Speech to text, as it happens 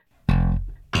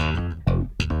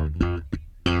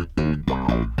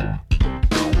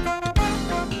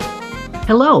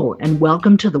Hello, and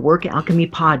welcome to the Work Alchemy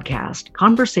Podcast,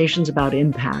 conversations about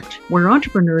impact, where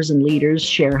entrepreneurs and leaders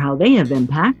share how they have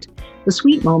impact, the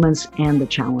sweet moments, and the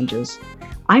challenges.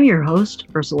 I'm your host,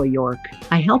 Ursula York.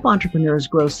 I help entrepreneurs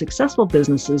grow successful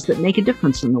businesses that make a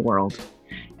difference in the world.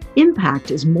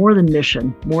 Impact is more than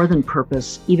mission, more than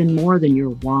purpose, even more than your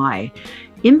why.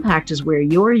 Impact is where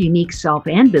your unique self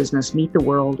and business meet the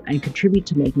world and contribute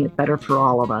to making it better for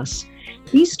all of us.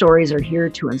 These stories are here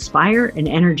to inspire and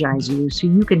energize you so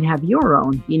you can have your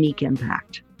own unique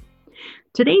impact.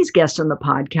 Today's guest on the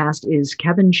podcast is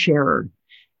Kevin Sharer.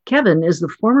 Kevin is the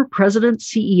former president,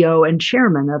 CEO, and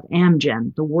chairman of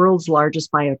Amgen, the world's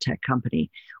largest biotech company,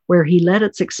 where he led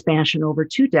its expansion over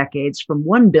 2 decades from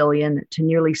 $1 billion to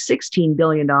nearly $16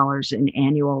 billion in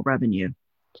annual revenue.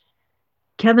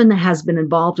 Kevin has been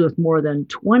involved with more than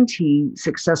 20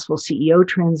 successful CEO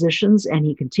transitions, and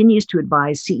he continues to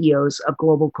advise CEOs of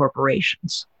global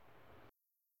corporations.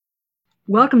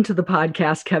 Welcome to the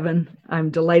podcast, Kevin.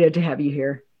 I'm delighted to have you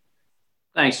here.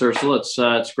 Thanks, Ursula.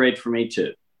 It's great for me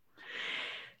too.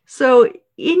 So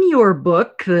in your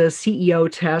book, The CEO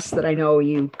Test, that I know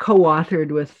you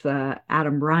co-authored with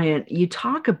Adam Bryant, you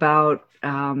talk about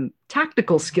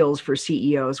tactical skills for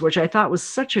CEOs, which I thought was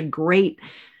such a great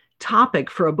topic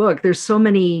for a book. There's so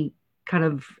many kind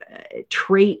of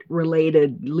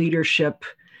trait-related leadership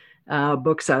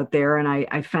books out there, and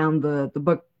I found the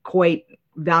book quite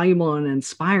valuable and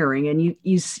inspiring. And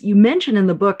you mention in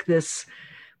the book this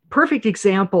perfect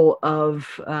example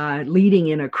of leading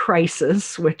in a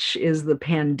crisis, which is the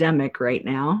pandemic right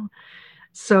now.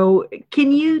 So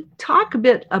can you talk a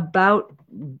bit about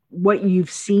what you've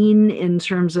seen in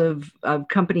terms of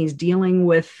companies dealing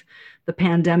with the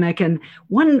pandemic? And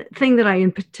one thing that I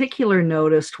in particular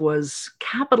noticed was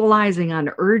capitalizing on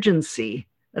urgency.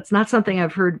 That's not something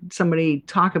I've heard somebody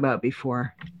talk about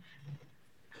before.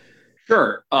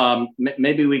 Sure.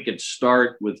 Maybe we could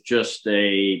start with just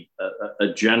a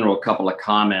general couple of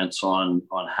comments on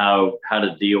how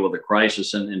to deal with a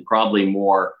crisis, and probably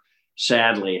more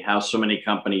sadly, how so many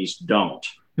companies don't.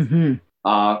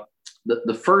 Mm-hmm.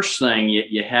 The first thing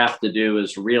you have to do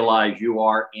is realize you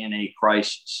are in a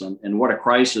crisis. And what a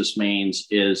crisis means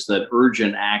is that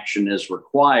urgent action is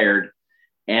required.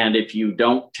 And if you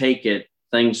don't take it,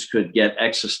 things could get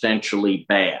existentially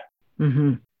bad.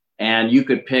 Mm-hmm. And you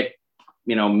could pick,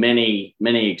 many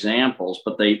examples,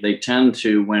 but they tend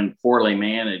to, when poorly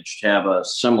managed, have a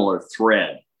similar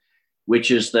thread, which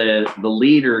is that the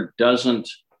leader doesn't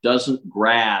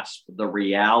grasp the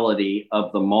reality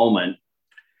of the moment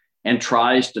and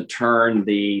tries to turn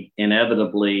the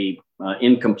inevitably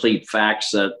incomplete facts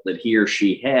that he or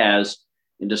she has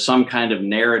into some kind of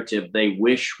narrative they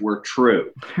wish were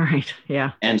true. Right,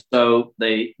 yeah. And so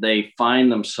they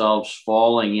find themselves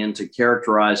falling into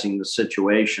characterizing the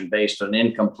situation based on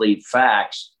incomplete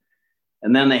facts,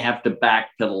 and then they have to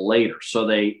backpedal later. So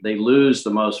they lose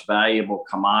the most valuable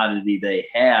commodity they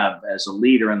have as a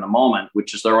leader in the moment,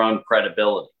 which is their own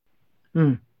credibility.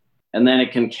 Mm. And then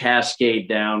it can cascade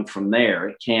down from there.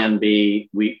 It can be,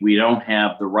 we don't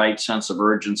have the right sense of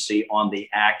urgency on the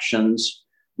actions.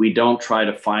 We don't try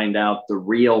to find out the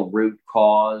real root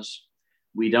cause.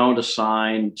 We don't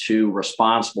assign to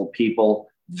responsible people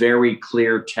very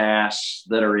clear tasks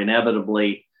that are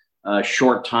inevitably a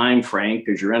short time frame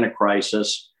because you're in a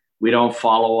crisis. We don't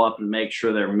follow up and make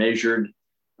sure they're measured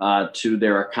to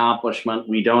their accomplishment.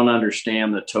 We don't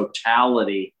understand the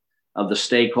totality of the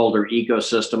stakeholder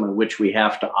ecosystem in which we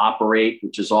have to operate,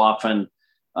 which is often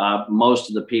most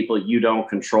of the people you don't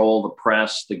control: the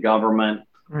press, the government,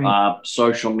 right,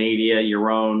 social media,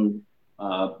 your own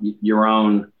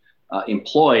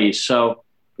employees. So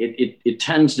it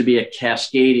tends to be a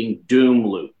cascading doom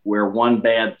loop where one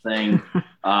bad thing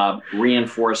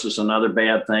reinforces another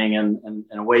bad thing, and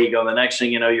away you go. The next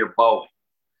thing you know, you're Boeing.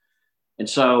 And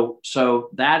so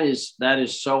that is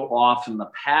so often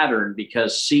the pattern,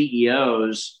 because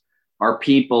CEOs are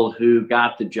people who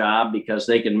got the job because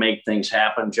they can make things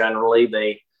happen.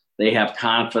 Generally, they have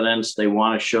confidence. They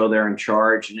want to show they're in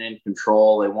charge and in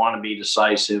control. They want to be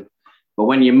decisive. But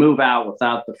when you move out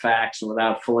without the facts and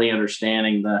without fully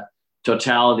understanding the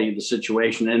totality of the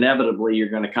situation, inevitably you're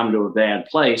going to come to a bad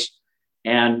place.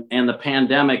 And the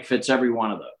pandemic fits every one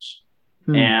of those.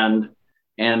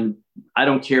 And I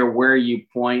don't care where you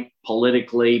point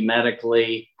politically,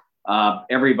 medically,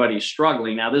 everybody's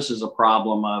struggling. Now, this is a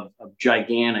problem of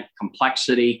gigantic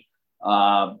complexity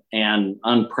and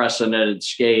unprecedented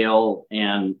scale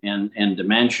and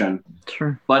dimension.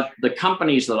 Sure. But the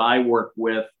companies that I work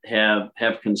with have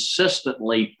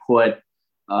consistently put,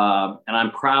 and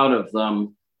I'm proud of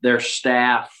them, their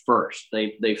staff first.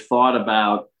 They've thought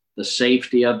about the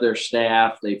safety of their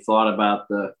staff. They've thought about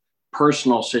the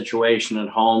personal situation at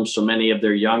home. So many of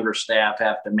their younger staff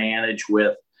have to manage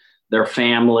with their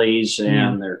families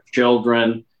and their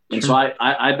children. And so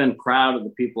I've been proud of the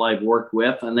people I've worked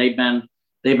with, and they've been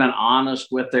honest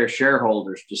with their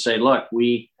shareholders to say, look,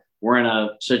 we're in a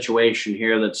situation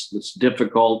here that's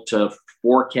difficult to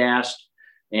forecast,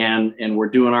 and we're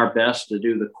doing our best to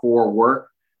do the core work.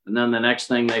 And then the next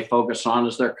thing they focus on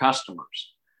is their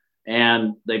customers.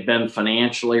 And they've been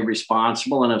financially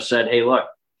responsible and have said, hey, look,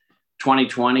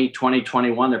 2020,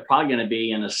 2021, they're probably going to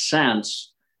be, in a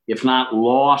sense, if not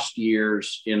lost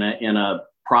years in a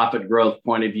profit growth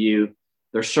point of view.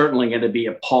 There's certainly going to be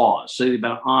a pause. So they've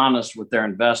been honest with their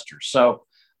investors. So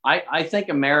I think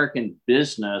American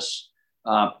business,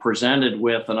 presented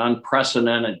with an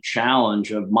unprecedented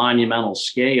challenge of monumental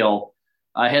scale,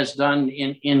 has done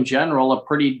in general a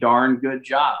pretty darn good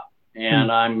job.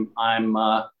 And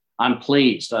I'm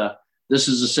pleased. This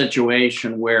is a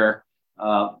situation where,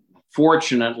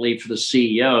 fortunately for the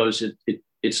CEOs,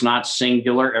 it's not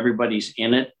singular. Everybody's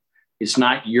in it. It's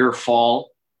not your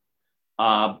fault.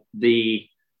 The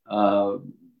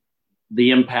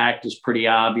impact is pretty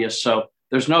obvious. So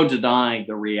there's no denying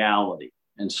the reality.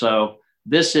 And so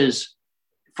this is,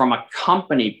 from a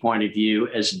company point of view,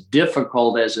 as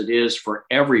difficult as it is for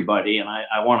everybody. And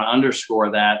I want to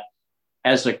underscore that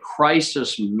as a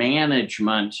crisis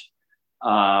management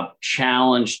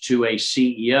challenge to a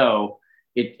CEO,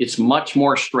 it's much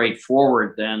more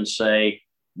straightforward than, say,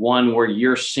 one where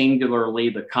you're singularly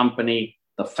the company.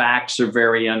 The facts are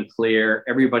very unclear.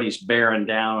 Everybody's bearing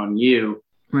down on you.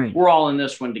 Right. We're all in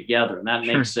this one together, and that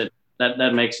makes it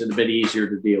that makes it a bit easier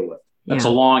to deal with. That's a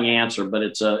long answer, but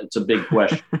it's a big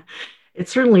question. It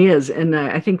certainly is, and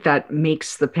I think that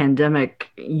makes the pandemic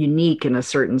unique in a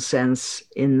certain sense,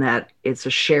 in that it's a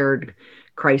shared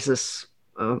crisis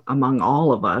among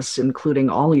all of us, including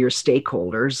all your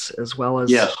stakeholders, as well as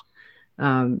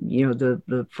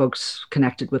the folks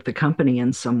connected with the company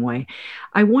in some way.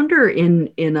 I wonder,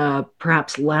 in a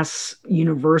perhaps less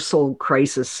universal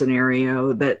crisis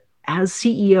scenario, that as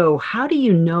CEO, how do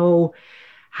you know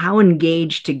how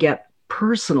engaged to get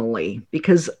personally?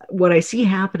 Because what I see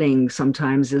happening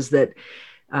sometimes is that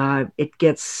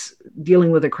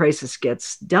dealing with a crisis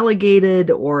gets delegated,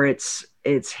 or it's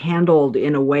handled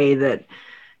in a way that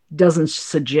doesn't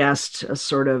suggest a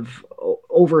sort of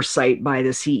oversight by the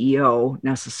CEO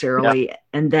necessarily. Yeah.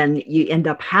 And then you end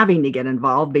up having to get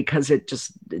involved because it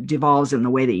just devolves in the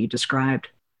way that you described.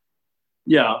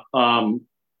 Yeah.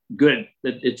 Good.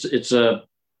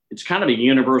 It's kind of a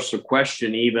universal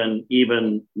question,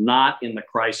 even not in the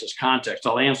crisis context.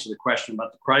 I'll answer the question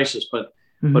about the crisis, but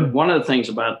one of the things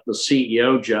about the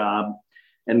CEO job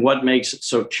and what makes it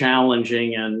so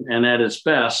challenging and at its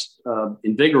best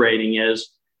invigorating is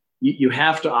you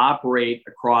have to operate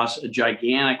across a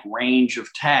gigantic range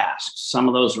of tasks. Some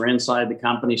of those are inside the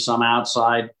company, some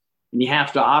outside, and you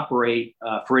have to operate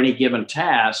for any given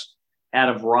task at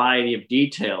a variety of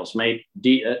details,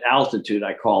 altitude,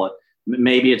 I call it.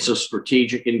 Maybe it's a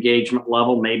strategic engagement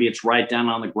level. Maybe it's right down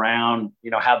on the ground.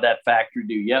 How'd that factory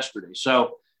do yesterday?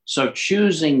 So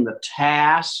choosing the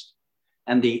task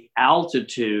and the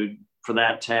altitude for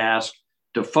that task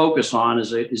to focus on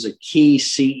is a key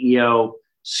CEO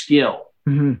skill.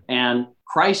 Mm-hmm. And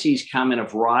crises come in a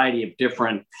variety of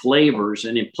different flavors.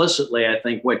 And implicitly, I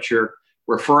think what you're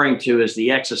referring to is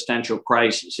the existential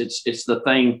crisis. It's the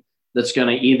thing that's going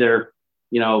to either,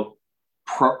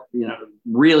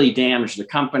 really damage the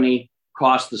company,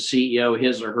 cost the CEO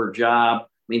his or her job. I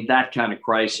mean, that kind of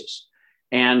crisis.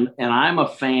 And I'm a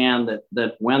fan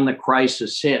that when the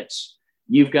crisis hits,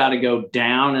 you've got to go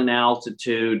down in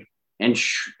altitude and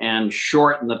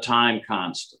shorten the time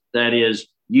constant. That is,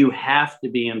 you have to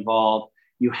be involved.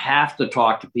 You have to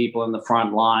talk to people in the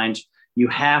front lines. You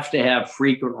have to have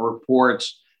frequent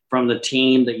reports from the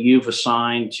team that you've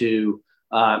assigned to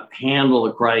handle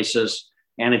the crisis.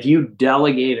 And if you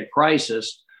delegate a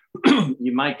crisis,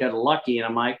 you might get lucky and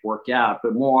it might work out.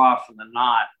 But more often than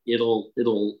not, it'll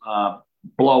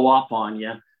blow up on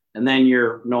you. And then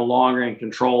you're no longer in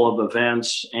control of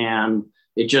events and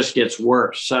it just gets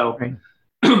worse. So right.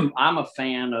 I'm a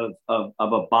fan of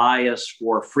a bias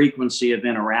for frequency of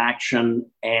interaction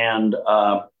and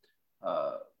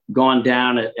gone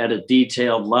down at a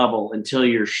detailed level until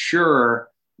you're sure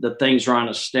that things are on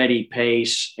a steady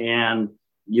pace and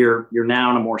you're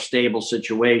now in a more stable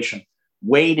situation.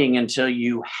 Waiting until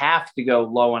you have to go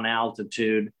low in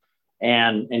altitude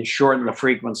and shorten the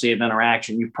frequency of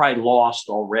interaction, you've probably lost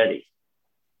already.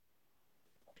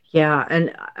 Yeah,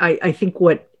 and I think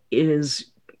what is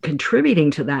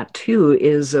contributing to that too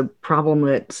is a problem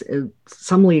that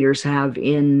some leaders have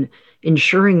in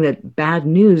ensuring that bad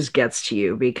news gets to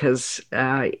you, because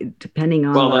depending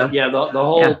on one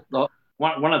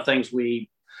of the things we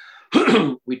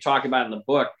we talk about in the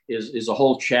book is a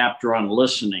whole chapter on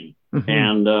listening. Mm-hmm.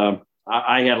 And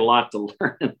I had a lot to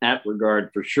learn in that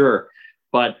regard for sure.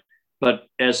 But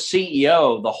as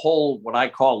CEO, the whole, what I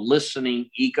call listening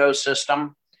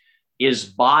ecosystem, is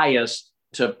biased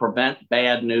to prevent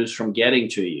bad news from getting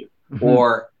to you, mm-hmm.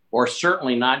 or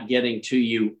certainly not getting to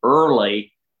you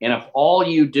early. And if all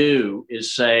you do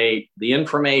is say the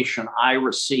information I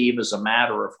receive as a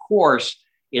matter of course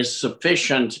is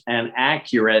sufficient and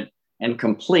accurate and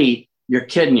complete, you're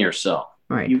kidding yourself.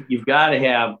 Right. You've got to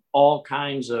have all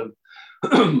kinds of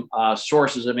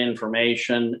sources of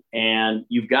information, and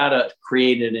you've got to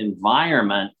create an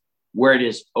environment where it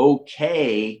is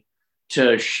okay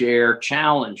to share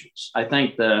challenges. I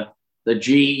think the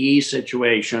GE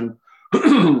situation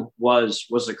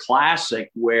was a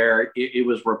classic, where it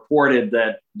was reported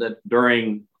that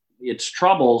during its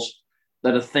troubles,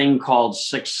 that a thing called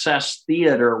success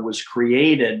theater was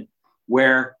created,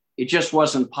 where it just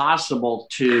wasn't possible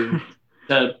to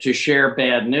share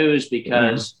bad news,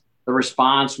 because the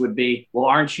response would be, well,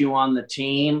 aren't you on the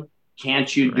team?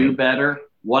 Can't you do better?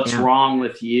 What's wrong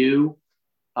with you?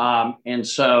 And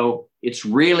so it's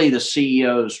really the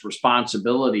CEO's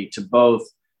responsibility to both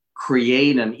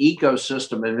create an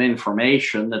ecosystem of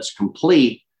information that's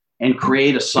complete and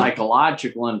create a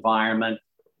psychological environment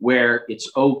where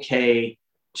it's okay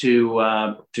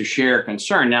to share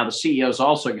concern. Now, the CEO's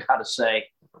also got to say,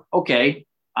 okay,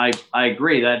 I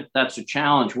agree that that's a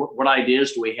challenge. What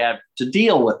ideas do we have to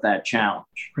deal with that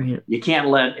challenge? Right. You can't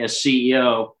let, as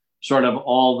CEO, sort of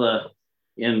all the,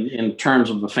 in terms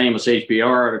of the famous HBO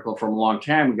article from a long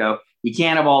time ago, you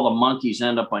can't have all the monkeys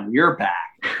end up on your back.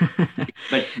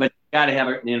 but you got to have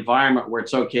an environment where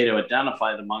it's okay to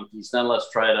identify the monkeys. Then let's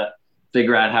try to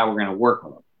figure out how we're going to work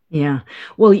with them. Yeah.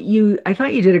 Well, I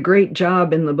thought you did a great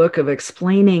job in the book of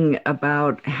explaining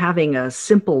about having a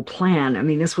simple plan. I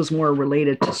mean, this was more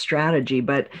related to strategy,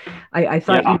 but I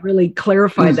thought you really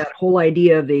clarified that whole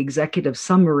idea of the executive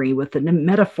summary with the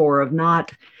metaphor of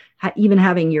not even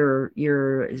having your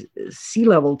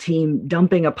C-level team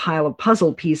dumping a pile of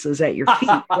puzzle pieces at your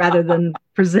feet, rather than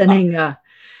presenting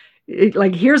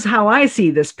like, here's how I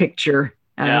see this picture.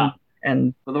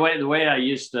 And well, the way I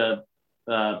used to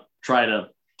try to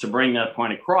bring that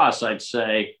point across, I'd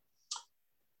say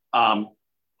all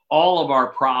of our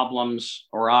problems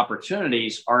or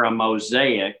opportunities are a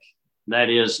mosaic.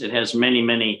 That is, it has many,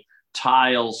 many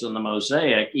tiles in the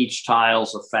mosaic. Each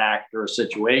tile's a fact or a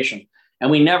situation.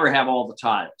 And we never have all the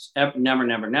tiles, never.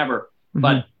 Mm-hmm.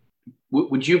 But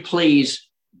would you please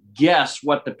guess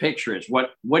what the picture is? What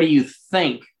do you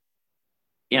think,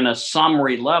 in a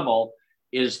summary level,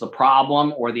 is the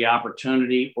problem or the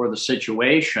opportunity or the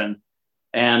situation?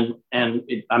 And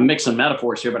I'm mixing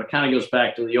metaphors here, but it kind of goes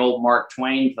back to the old Mark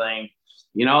Twain thing.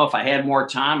 You know, if I had more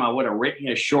time, I would have written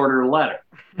a shorter letter.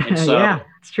 And so yeah,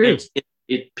 it's true.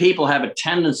 People have a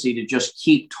tendency to just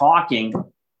keep talking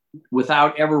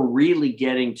without ever really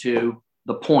getting to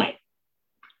the point.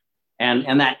 And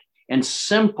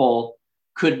simple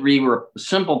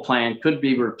plan could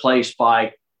be replaced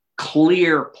by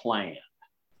clear plan.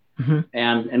 Mm-hmm.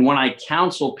 And when I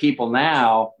counsel people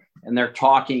now, and they're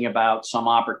talking about some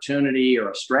opportunity or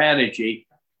a strategy,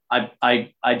 I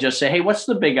just say, hey, what's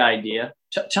the big idea?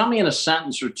 Tell me in a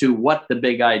sentence or two what the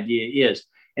big idea is.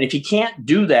 And if you can't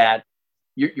do that,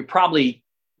 you probably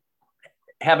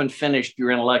haven't finished your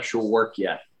intellectual work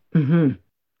yet. Mm-hmm.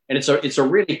 And it's a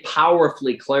really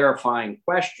powerfully clarifying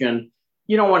question.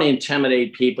 You don't want to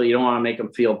intimidate people. You don't want to make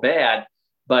them feel bad.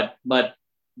 But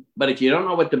if you don't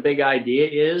know what the big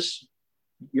idea is,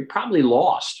 you're probably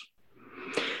lost.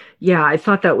 Yeah, I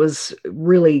thought that was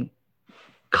really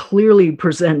clearly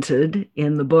presented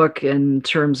in the book in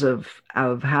terms of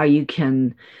how you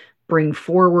can bring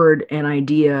forward an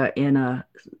idea in a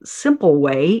simple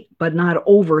way, but not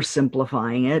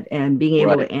oversimplifying it, and being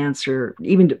able to answer,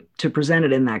 even to present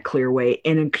it in that clear way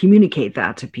and communicate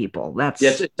that to people.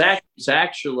 It's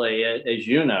actually, as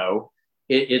you know,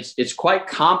 it's quite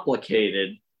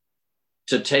complicated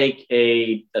to take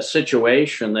a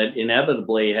situation that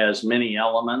inevitably has many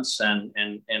elements, and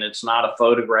it's not a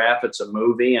photograph, it's a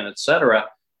movie, and et cetera,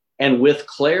 and with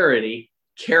clarity,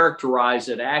 characterize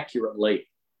it accurately.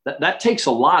 That takes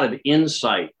a lot of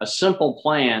insight. A simple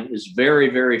plan is very,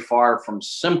 very far from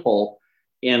simple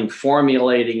in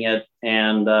formulating it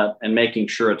and making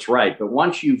sure it's right. But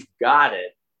once you've got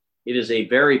it, it is a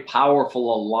very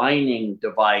powerful aligning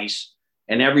device,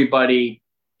 and everybody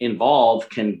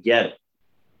involved can get it.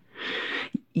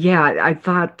 Yeah, I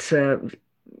thought,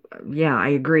 yeah, I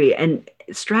agree. And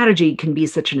strategy can be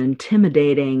such an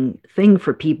intimidating thing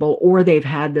for people, or they've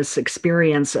had this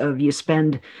experience of you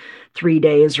spend 3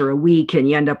 days or a week and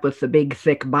you end up with a big,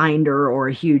 thick binder or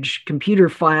a huge computer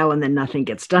file and then nothing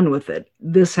gets done with it.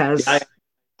 This I, has,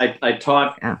 I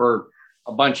taught yeah. for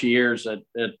a bunch of years at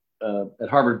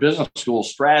Harvard Business School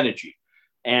strategy,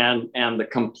 and the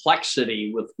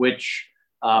complexity with which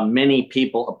many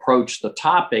people approach the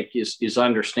topic is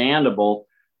understandable,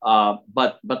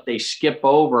 but they skip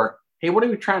over. Hey, what are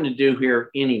we trying to do here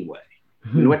anyway?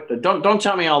 I mean, Mhm. don't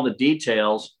tell me all the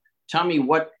details. Tell me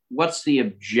what's the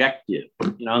objective.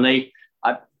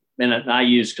 And I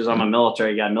use, because I'm a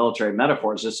military guy, military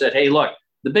metaphors. That said, hey, look,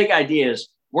 the big idea is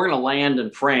we're going to land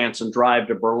in France and drive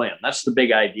to Berlin. That's the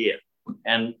big idea.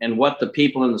 And what the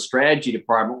people in the strategy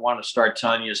department want to start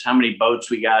telling you is how many boats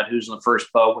we got, who's in the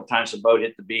first boat, what time's the boat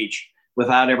hit the beach,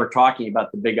 without ever talking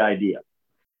about the big idea.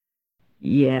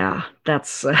 Yeah,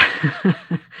 that's,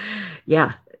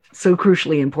 yeah, so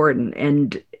crucially important.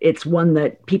 And it's one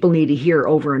that people need to hear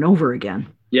over and over again.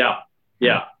 Yeah,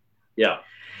 Yeah. yeah,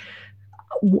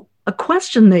 yeah. A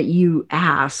question that you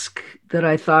ask that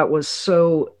I thought was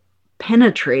so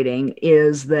penetrating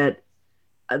is that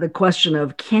the question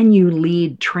of can you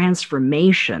lead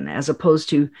transformation as opposed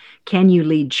to can you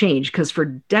lead change? Because for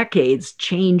decades,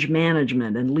 change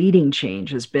management and leading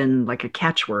change has been like a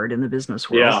catchword in the business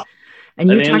world. Yeah, And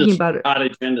an you're talking industry, about it.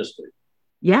 cottage industry.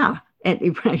 Yeah.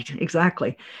 And right,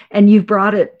 exactly. And you've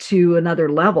brought it to another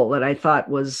level that I thought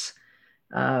was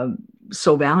um,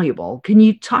 so valuable. Can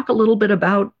you talk a little bit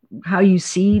about how you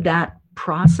see that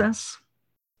process?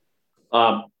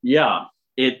 Yeah,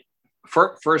 it.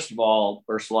 First of all,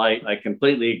 Ursula, I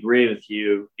completely agree with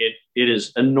you. It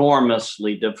is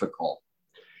enormously difficult,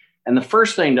 and the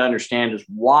first thing to understand is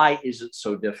why is it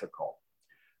so difficult?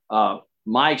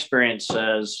 My experience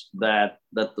says that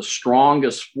the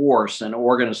strongest force in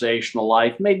organizational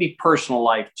life, maybe personal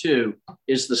life too,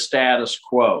 is the status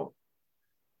quo.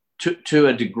 To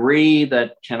a degree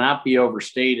that cannot be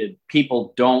overstated,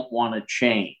 people don't want to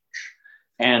change.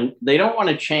 And they don't want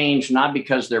to change not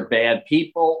because they're bad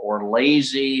people or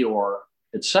lazy or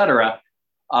et cetera.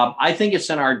 I think it's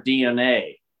in our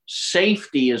DNA.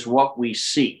 Safety is what we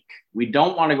seek. We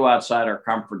don't want to go outside our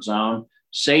comfort zone.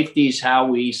 Safety is how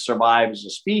we survive as a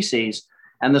species.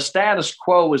 And the status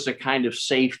quo is a kind of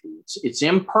safety. It's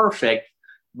imperfect,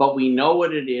 but we know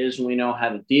what it is and we know how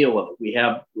to deal with it.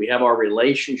 We have our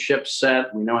relationships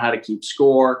set. We know how to keep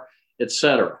score, et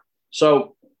cetera.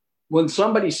 So when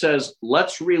somebody says,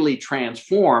 let's really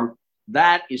transform,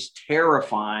 that is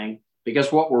terrifying,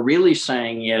 because what we're really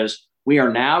saying is we are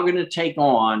now going to take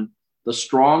on the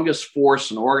strongest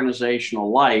force in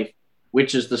organizational life,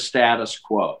 which is the status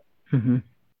quo. Mm-hmm.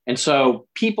 And so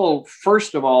people,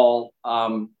 first of all,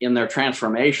 in their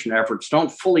transformation efforts, don't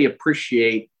fully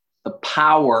appreciate the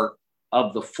power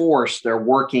of the force they're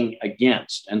working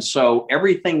against. And so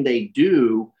everything they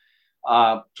do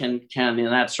can, in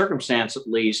that circumstance at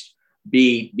least,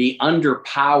 be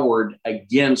underpowered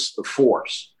against the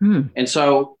force. And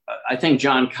so I think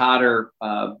John Kotter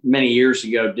many years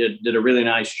ago did a really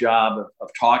nice job of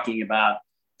talking about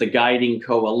the guiding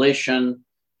coalition,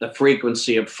 the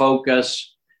frequency of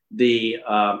focus, the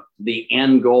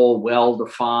end goal well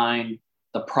defined,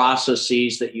 the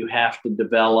processes that you have to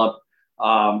develop,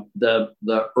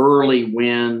 the early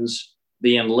wins,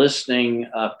 the enlisting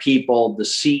people, the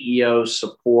CEO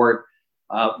support,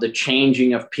 the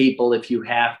changing of people if you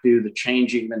have to, the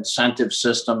changing of incentive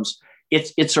systems.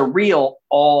 It's a real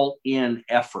all-in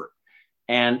effort.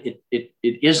 And it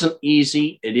isn't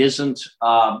easy. It isn't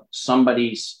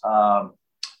somebody's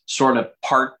sort of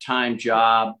part-time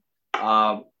job.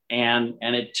 And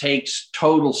it takes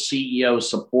total CEO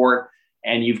support,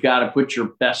 and you've got to put your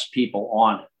best people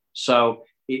on it. So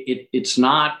it's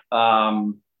not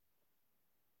a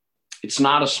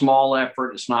small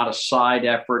effort. It's not a side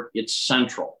effort. It's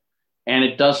central, and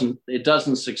it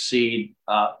doesn't succeed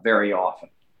very often.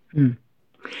 Mm.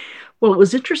 Well, it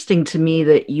was interesting to me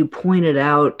that you pointed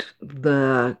out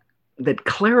that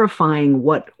clarifying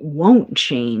what won't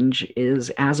change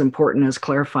is as important as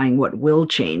clarifying what will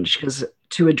change, because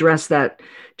to address that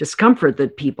discomfort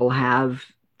that people have,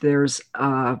 there's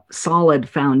a solid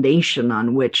foundation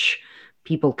on which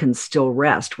people can still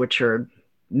rest, which are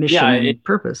mission and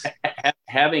purpose.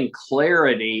 Having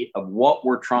clarity of what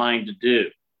we're trying to do.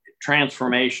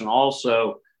 Transformation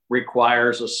also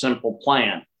requires a simple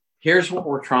plan. Here's what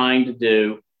we're trying to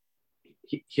do.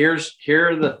 Here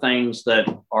are the things that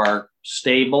are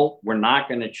stable. We're not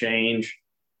going to change.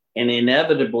 And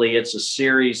inevitably, it's a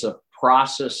series of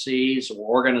processes,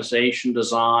 organization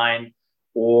design,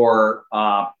 or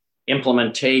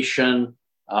implementation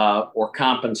or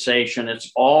compensation.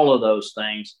 It's all of those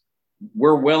things.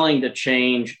 We're willing to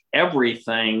change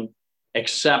everything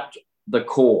except the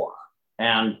core.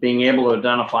 And being able to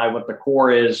identify what the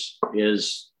core is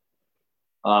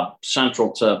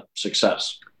central to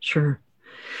success. Sure.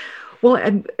 Well,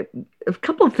 a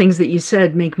couple of things that you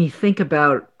said make me think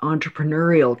about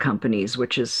entrepreneurial companies,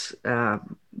 which is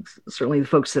certainly the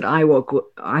folks that I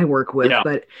work with. Yeah.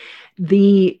 But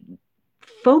the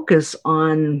focus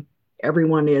on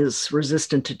everyone is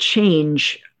resistant to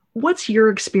change. What's your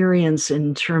experience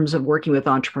in terms of working with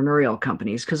entrepreneurial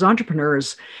companies? Because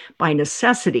entrepreneurs, by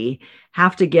necessity,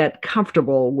 have to get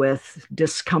comfortable with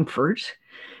discomfort.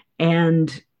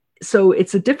 And so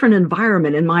it's a different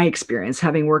environment in my experience,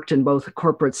 having worked in both a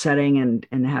corporate setting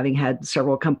and having had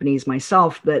several companies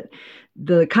myself, that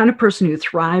the kind of person who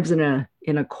thrives in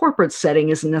a corporate setting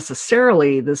isn't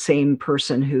necessarily the same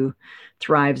person who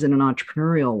thrives in an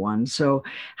entrepreneurial one. So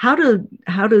how do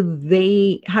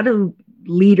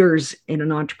leaders in an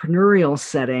entrepreneurial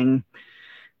setting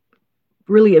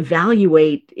really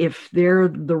evaluate if they're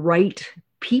the right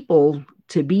people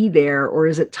to be there, or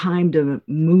is it time to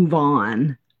move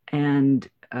on, and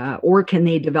or can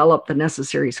they develop the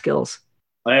necessary skills?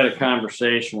 I had a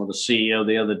conversation with a CEO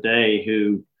the other day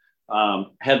who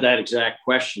had that exact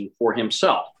question for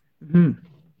himself. Mm-hmm.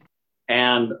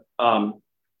 And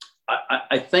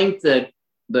I think that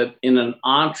in an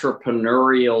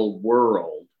entrepreneurial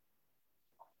world,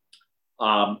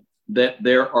 that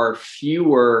there are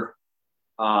fewer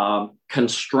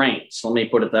constraints. Let me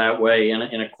put it that way. In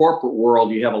a corporate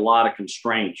world, you have a lot of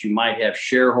constraints. You might have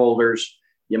shareholders.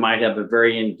 You might have a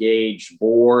very engaged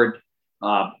board.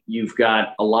 You've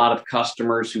got a lot of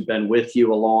customers who've been with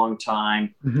you a long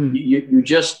time. Mm-hmm. You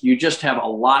just have a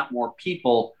lot more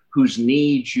people whose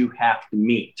needs you have to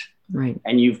meet. Right.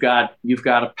 And you've got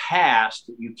a past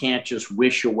that you can't just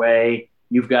wish away.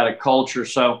 You've got a culture.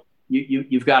 So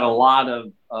you've got a lot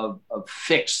of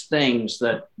fixed things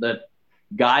that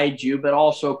guide you, but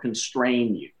also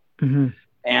constrain you. Mm-hmm.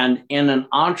 And in an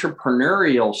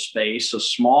entrepreneurial space, a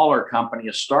smaller company,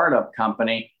 a startup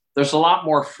company, there's a lot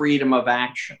more freedom of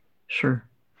action. Sure.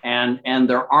 And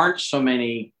there aren't so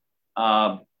many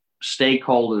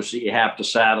stakeholders that you have to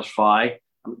satisfy.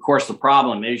 Of course, the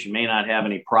problem is you may not have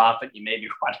any profit. You may be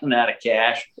running out of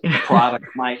cash. The product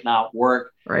might not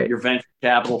work. Right. Your venture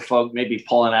capital folk may be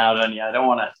pulling out on you. I don't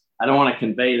want to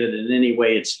convey that in any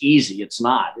way it's easy. It's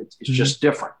not. It's mm-hmm. just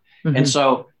different. Mm-hmm. And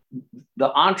so the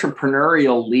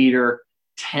entrepreneurial leader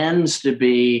tends to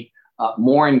be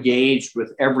more engaged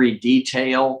with every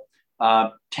detail,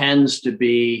 tends to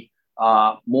be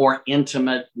more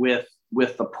intimate with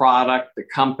the product, the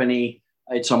company.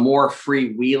 It's a more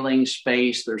freewheeling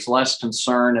space. There's less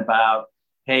concern about,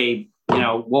 hey,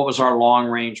 what was our long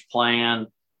range plan?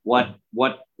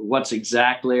 What's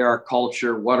exactly our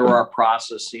culture? What are our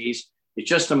processes? It's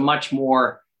just a much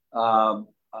more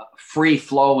free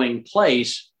flowing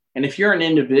place. And if you're an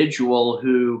individual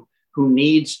who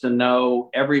needs to know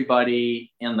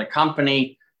everybody in the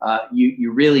company,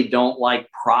 you really don't like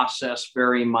process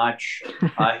very much.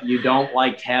 You don't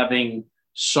like having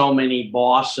so many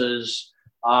bosses.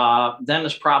 Then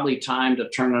it's probably time to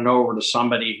turn it over to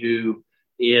somebody who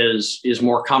is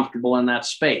more comfortable in that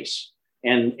space.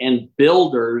 And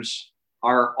builders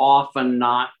are often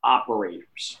not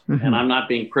operators. Mm-hmm. And I'm not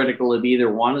being critical of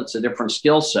either one. It's a different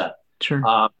skill set.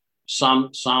 Sure.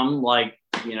 Some like,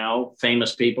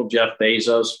 famous people, Jeff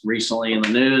Bezos recently in the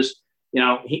news,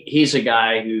 he's a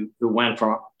guy who went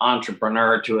from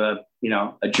entrepreneur to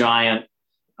a giant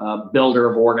builder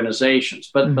of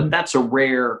organizations. But that's a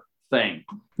rare thing.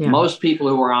 Yeah. Most people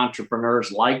who are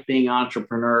entrepreneurs like being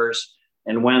entrepreneurs.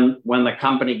 And when the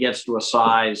company gets to a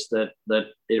size that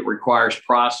it requires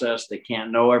process, they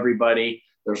can't know everybody.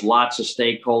 There's lots of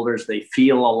stakeholders. They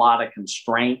feel a lot of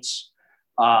constraints.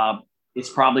 It's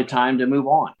probably time to move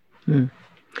on. Hmm.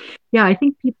 Yeah, I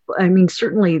think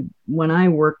certainly when I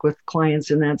work with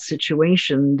clients in that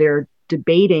situation, they're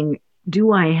debating,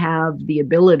 do I have the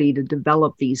ability to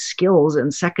develop these skills?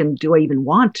 And second, do I even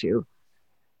want to?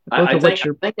 I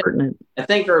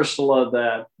think,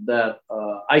 Ursula, that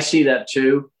I see that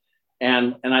too.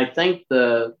 And I think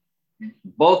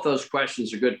both those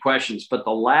questions are good questions, but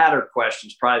the latter question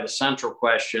is probably the central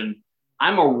question.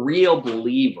 I'm a real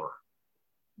believer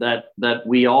that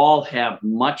we all have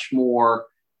much more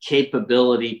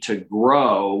capability to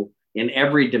grow in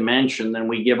every dimension than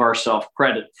we give ourselves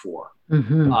credit for.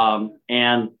 Mm-hmm.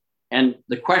 And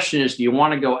the question is, do you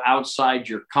want to go outside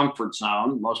your comfort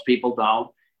zone? Most people don't,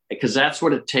 because that's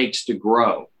what it takes to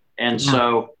grow. And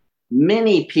so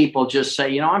many people just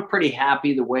say, I'm pretty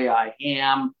happy the way I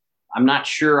am. I'm not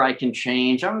sure I can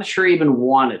change. I'm not sure I even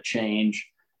want to change.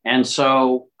 And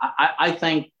so I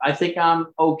think I'm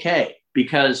okay,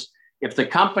 because if the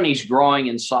company's growing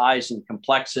in size and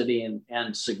complexity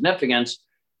and significance,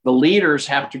 the leaders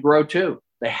have to grow too.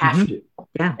 They have to.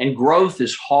 Yeah. And growth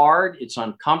is hard. It's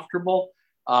uncomfortable,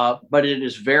 but it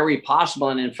is very possible.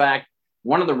 And in fact,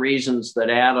 one of the reasons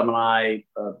that Adam and I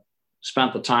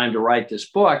spent the time to write this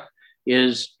book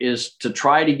is to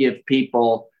try to give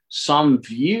people some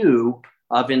view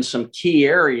of, in some key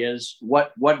areas,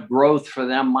 what growth for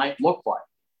them might look like.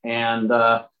 And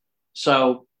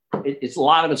so it's a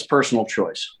lot of it's personal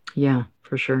choice. Yeah,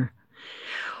 for sure.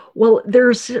 Well,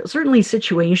 there's certainly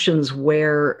situations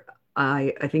where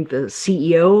I think the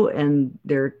CEO and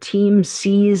their team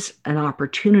sees an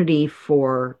opportunity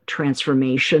for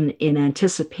transformation in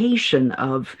anticipation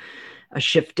of a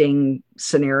shifting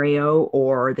scenario,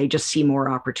 or they just see more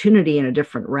opportunity in a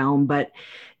different realm. But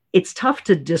it's tough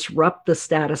to disrupt the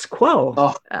status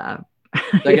quo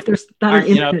if there's not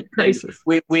an imminent crisis.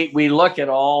 We look at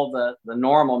all the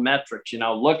normal metrics.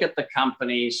 Look at the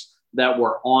companies that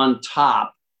were on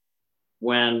top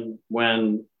when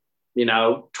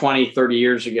 20, 30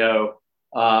 years ago,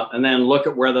 and then look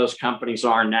at where those companies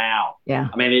are now. Yeah.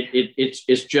 I mean,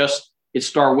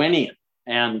 it's Darwinian.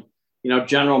 And,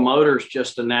 General Motors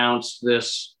just announced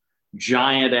this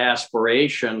giant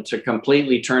aspiration to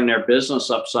completely turn their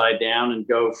business upside down and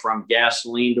go from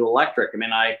gasoline to electric. I mean,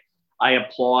 I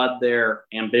applaud their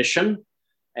ambition,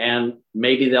 and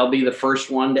maybe they'll be the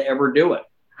first one to ever do it.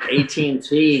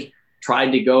 AT&T tried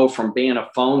to go from being a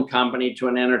phone company to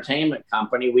an entertainment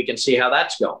company. We can see how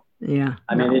that's going. Yeah.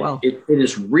 I mean, it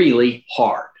is really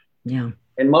hard. Yeah.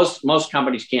 And most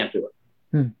companies can't do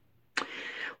it.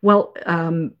 Well,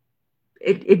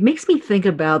 it makes me think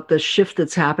about the shift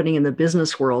that's happening in the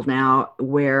business world now,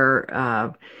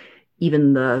 where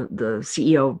even the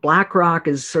CEO of BlackRock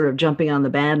is sort of jumping on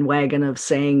the bandwagon of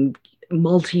saying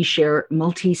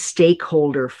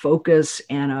multi-stakeholder focus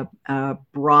and a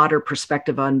broader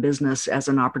perspective on business as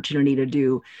an opportunity to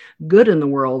do good in the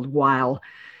world while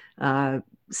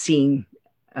seeing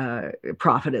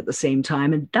profit at the same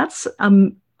time. And that's,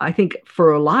 I think,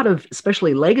 for a lot of,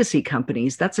 especially legacy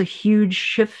companies, that's a huge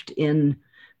shift in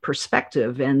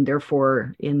perspective and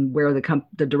therefore in where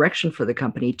the direction for the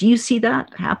company. Do you see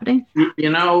that happening?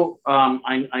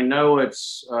 I know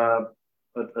it's a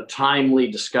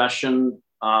timely discussion,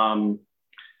 and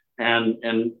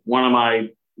one of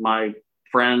my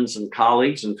friends and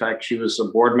colleagues, in fact, she was a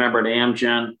board member at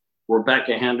Amgen,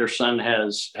 Rebecca Henderson,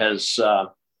 has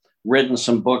written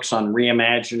some books on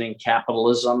reimagining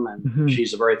capitalism, and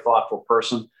she's a very thoughtful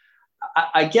person.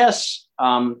 I guess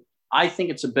I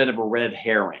think it's a bit of a red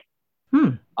herring.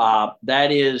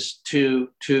 That is to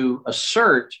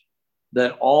assert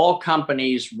that all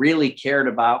companies really cared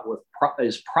about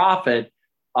is profit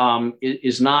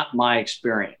is not my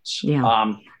experience.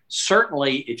 Yeah.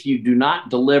 Certainly, if you do not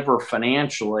deliver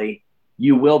financially,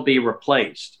 you will be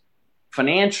replaced.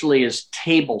 Financially is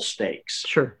table stakes.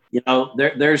 Sure.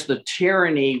 There's the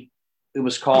tyranny, it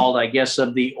was called, I guess,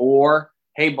 of the or.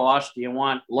 Hey, boss, do you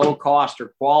want low cost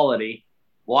or quality?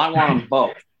 Well, I want them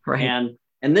both. Right.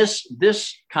 And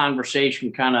this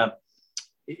conversation kind of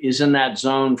is in that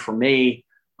zone for me.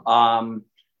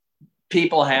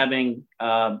 People having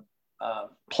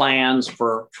plans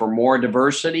for more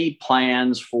diversity,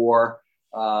 plans for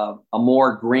a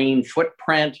more green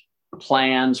footprint,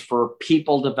 plans for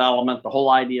people development, the whole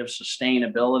idea of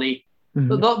sustainability.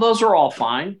 Those are all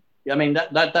fine. I mean,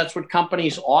 that's what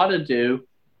companies ought to do.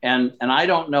 And I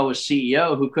don't know a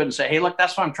CEO who couldn't say, hey, look,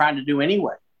 that's what I'm trying to do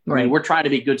anyway. Right. I mean, we're trying to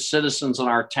be good citizens in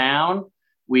our town.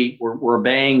 We're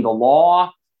obeying the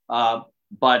law,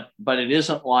 but it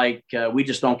isn't like we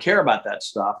just don't care about that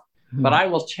stuff. But I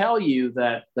will tell you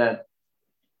that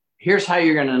here's how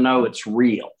you're going to know it's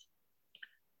real.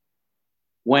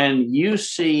 When you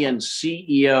see in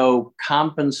CEO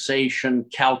compensation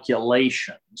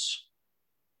calculations,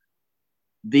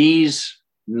 these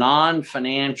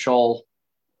non-financial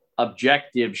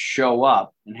objectives show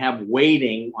up and have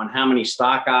weighting on how many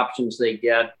stock options they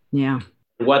get,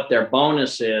 what their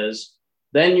bonus is,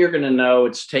 then you're going to know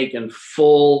it's taken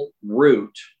full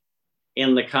root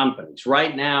in the companies.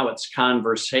 Right now, it's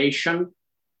conversation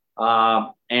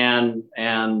and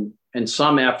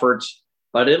some efforts,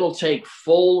 but it'll take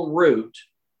full root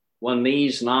when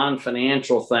these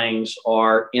non-financial things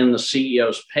are in the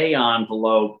CEO's pay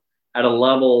envelope at a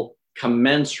level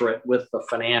commensurate with the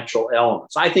financial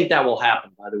elements. I think that will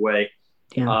happen, by the way.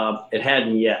 It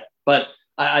hadn't yet. But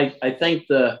I think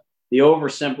the the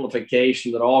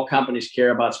oversimplification that all companies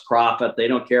care about is profit. They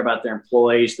don't care about their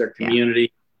employees, their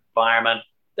community, environment.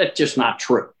 That's just not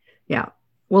true. Yeah.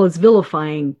 Well, it's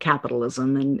vilifying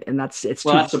capitalism, and that's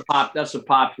one of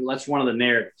the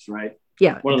narratives, right?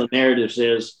 Yeah. One of the narratives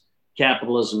is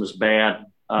capitalism is bad.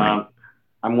 Right.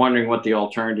 I'm wondering what the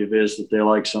alternative is that they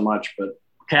like so much, but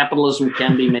capitalism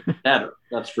can be made better.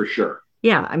 That's for sure.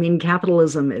 Yeah. I mean,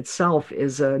 capitalism itself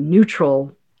is a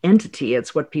neutral entity.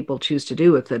 It's what people choose to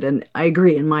do with it. And I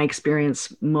agree. In my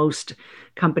experience, most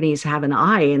companies have an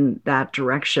eye in that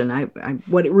direction.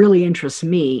 What really interests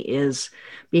me is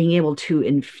being able to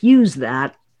infuse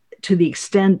that to the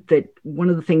extent that one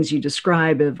of the things you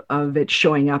describe of it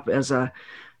showing up as a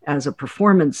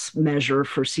performance measure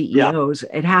for CEOs,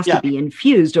 it has to be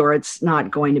infused or it's not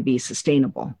going to be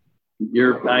sustainable.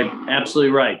 You're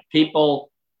absolutely right.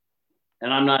 People,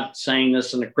 and I'm not saying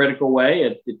this in a critical way,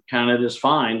 it kind of is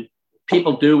fine.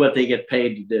 People do what they get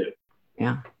paid to do.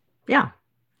 Yeah. Yeah.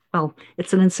 Well,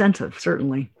 it's an incentive,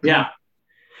 certainly. Yeah.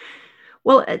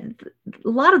 Well, a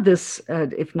lot of this,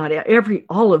 if not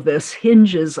all of this,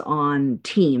 hinges on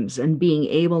teams and being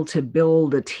able to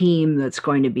build a team that's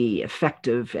going to be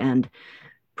effective and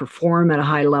perform at a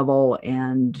high level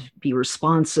and be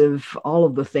responsive, all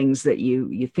of the things that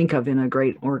you think of in a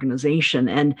great organization.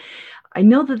 And I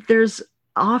know that there's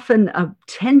often a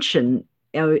tension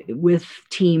with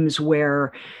teams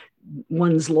where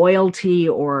one's loyalty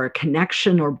or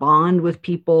connection or bond with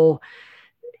people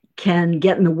can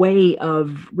get in the way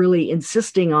of really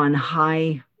insisting on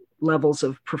high levels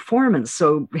of performance.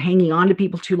 So hanging on to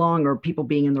people too long or people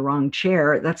being in the wrong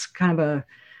chair, that's kind of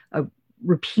a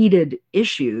repeated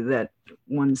issue that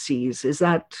one sees.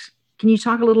 Can you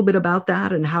talk a little bit about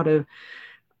that and how to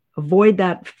avoid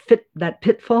that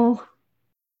pitfall?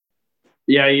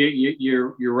 Yeah,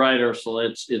 you're right, Ursula.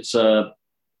 It's a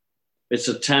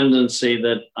tendency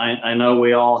that I know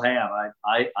we all have.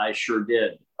 I sure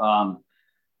did.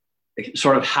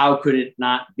 Sort of, how could it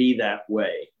not be that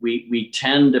way? We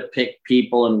tend to pick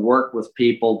people and work with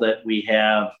people that we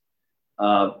have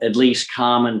at least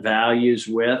common values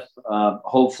with.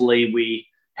 Hopefully, we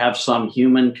have some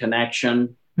human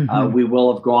connection. Mm-hmm. We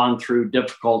will have gone through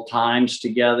difficult times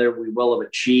together. We will have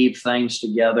achieved things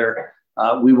together.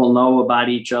 We will know about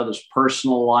each other's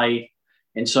personal life.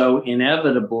 And so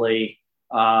inevitably,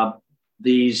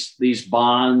 these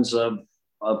bonds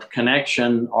of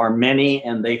connection are many,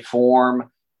 and they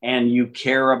form, and you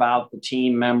care about the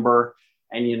team member,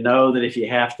 and you know that if you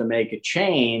have to make a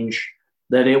change,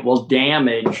 that it will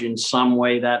damage in some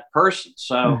way that person.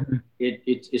 So mm-hmm.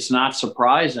 it's not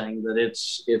surprising that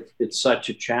it's such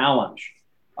a challenge.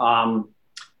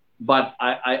 But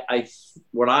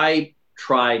what I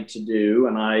tried to do,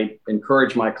 and I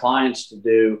encourage my clients to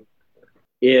do,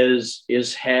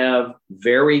 is have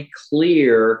very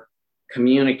clear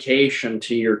communication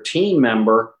to your team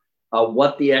member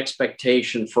what the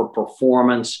expectation for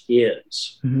performance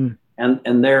is. Mm-hmm.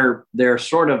 And there are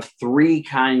sort of three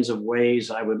kinds of ways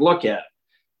I would look at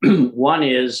it. One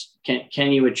is,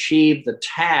 can you achieve the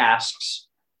tasks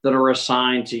that are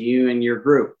assigned to you and your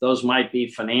group? Those might be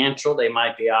financial, they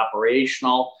might be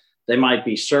operational, they might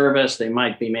be service, they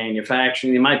might be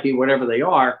manufacturing, they might be whatever they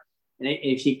are. And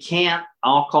if you can't,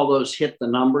 I'll call those hit the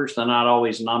numbers. They're not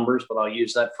always numbers, but I'll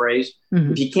use that phrase.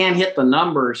 Mm-hmm. If you can't hit the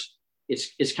numbers,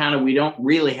 it's kind of, we don't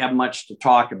really have much to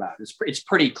talk about. It's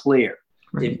pretty clear.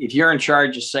 Right. If you're in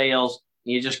charge of sales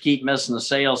and you just keep missing the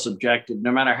sales objective,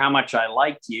 no matter how much I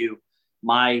like you,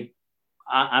 I'm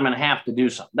going to have to do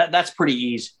something. That's pretty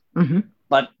easy. Mm-hmm.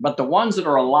 But the ones that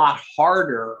are a lot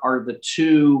harder are the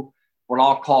two, what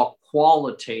I'll call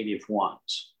qualitative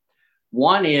ones.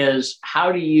 One is,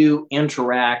 how do you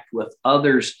interact with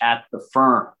others at the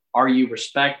firm? Are you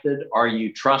respected? Are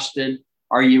you trusted?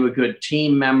 Are you a good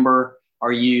team member?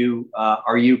 Are you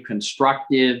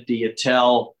constructive? Do you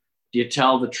tell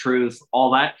the truth?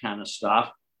 All that kind of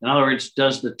stuff. In other words,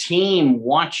 does the team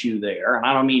want you there? And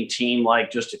I don't mean team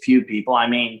like just a few people. I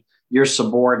mean your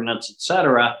subordinates, et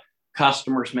cetera,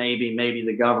 customers, maybe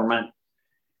the government.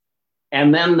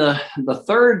 And then the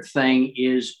third thing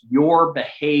is your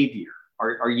behavior.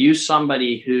 Are you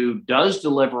somebody who does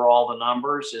deliver all the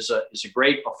numbers, is a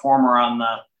great performer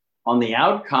on the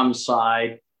outcome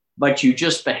side, but you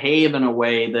just behave in a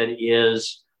way that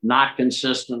is not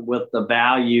consistent with the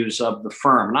values of the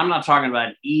firm? And I'm not talking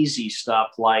about easy stuff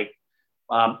like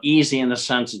easy in the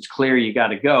sense it's clear you got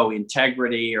to go,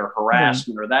 integrity or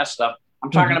harassment or that stuff.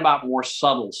 I'm talking about more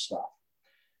subtle stuff.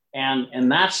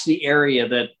 And that's the area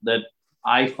that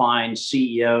I find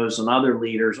CEOs and other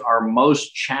leaders are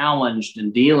most challenged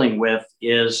in dealing with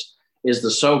is the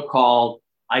so-called,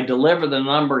 I deliver the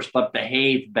numbers but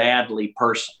behave badly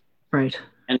person. Right.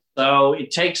 And so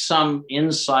it takes some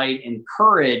insight and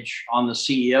courage on the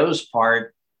CEO's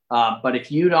part. But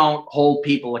if you don't hold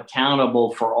people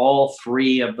accountable for all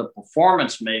three of the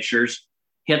performance measures,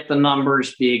 hit the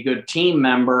numbers, be a good team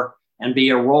member, and be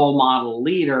a role model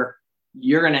leader,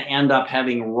 you're going to end up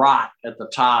having rot at the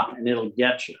top, and it'll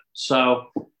get you. So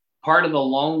part of the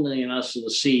loneliness of the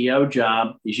CEO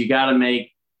job is you got to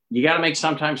make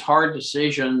sometimes hard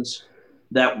decisions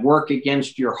that work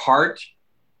against your heart,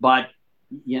 but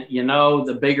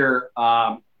the bigger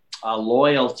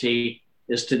loyalty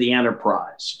is to the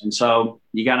enterprise. And so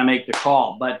you got to make the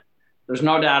call, but there's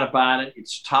no doubt about it.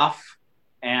 It's tough.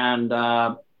 And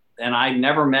I've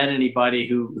never met anybody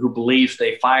who believes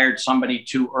they fired somebody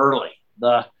too early.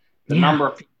 The number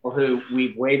of people who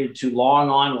we've waited too long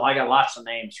on, well, I got lots of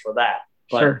names for that,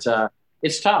 but sure.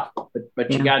 It's tough,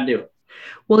 but you got to do it.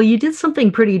 Well, you did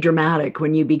something pretty dramatic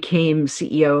when you became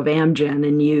CEO of Amgen,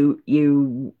 and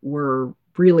you were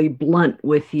really blunt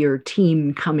with your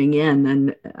team coming in.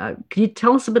 And can you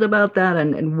tell us a bit about that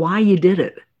and why you did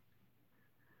it?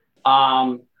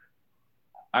 Are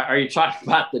you talking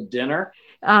about the dinner?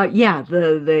 Yeah,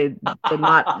 the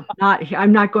not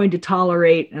I'm not going to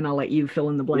tolerate, and I'll let you fill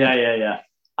in the blank. Yeah.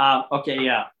 Okay,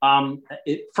 yeah.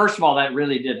 First of all, that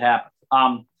really did happen.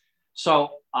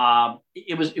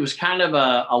 It was kind of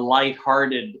a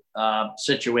lighthearted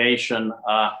situation.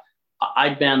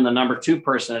 I'd been the number 2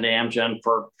 person at Amgen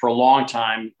for a long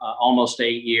time, almost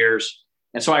 8 years.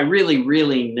 And so I really,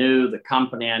 really knew the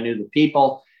company. I knew the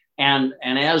people. And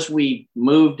as we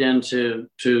moved into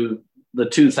the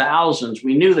 2000s,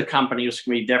 we knew the company was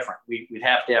going to be different. We'd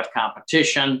have to have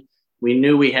competition. We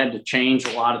knew we had to change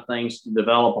a lot of things to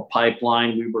develop a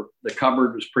pipeline. The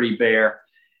cupboard was pretty bare.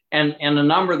 And a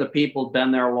number of the people had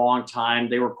been there a long time.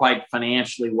 They were quite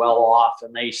financially well off.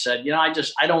 And they said,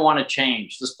 I don't want to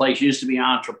change. This place used to be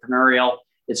entrepreneurial.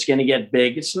 It's going to get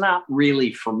big. It's not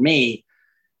really for me.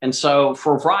 And so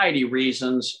for a variety of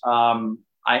reasons,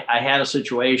 I had a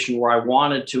situation where I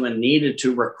wanted to and needed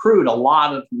to recruit a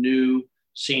lot of new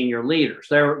senior leaders.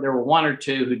 There were 1 or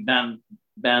 2 who'd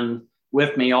been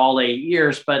with me all 8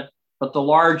 years, but the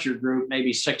larger group,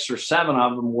 maybe 6 or 7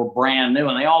 of them, were brand new,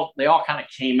 and they all kind of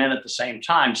came in at the same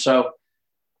time. So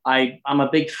I'm a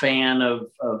big fan of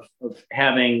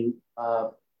having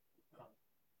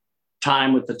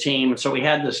time with the team. And so we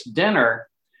had this dinner,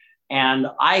 and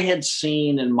I had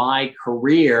seen in my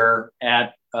career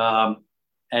at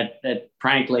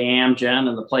frankly Amgen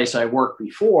and the place I worked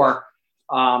before,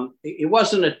 it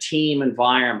wasn't a team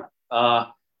environment.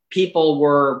 People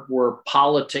were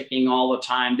politicking all the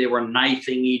time. They were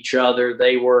knifing each other.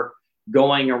 They were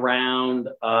going around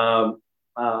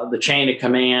the chain of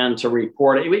command to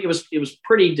report. It was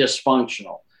pretty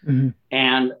dysfunctional. Mm-hmm.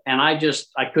 And I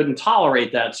couldn't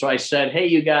tolerate that. So I said, hey,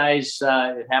 you guys,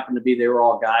 it happened to be they were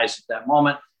all guys at that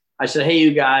moment. I said, hey,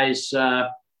 you guys,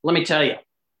 let me tell you,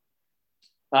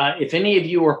 if any of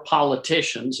you are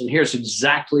politicians, and here's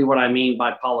exactly what I mean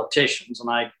by politicians, and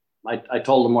I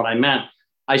told them what I meant.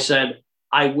 I said,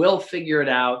 I will figure it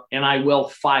out and I will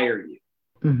fire you.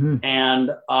 Mm-hmm. And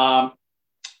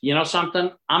you know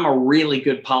something? I'm a really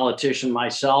good politician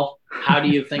myself. How do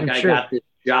you think I got this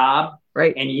job?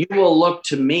 Right. And you will look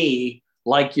to me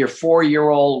like your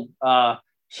 4-year-old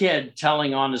kid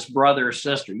telling on his brother or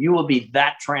sister. You will be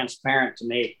that transparent to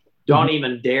me. Don't mm-hmm.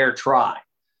 even dare try.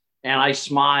 And I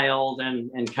smiled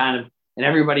and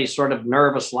everybody's sort of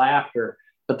nervous laughter,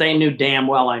 but they knew damn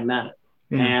well I meant it.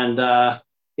 Mm-hmm. And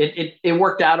it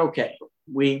worked out okay.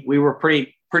 We were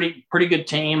pretty good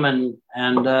team,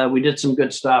 and we did some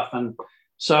good stuff. And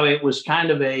so it was kind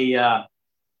of an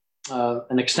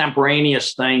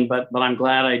extemporaneous thing, but I'm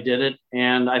glad I did it,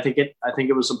 and I think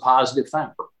it was a positive thing.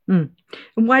 Mm.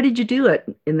 And why did you do it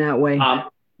in that way?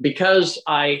 Because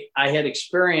I had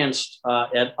experienced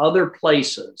at other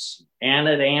places and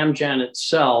at Amgen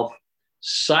itself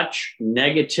such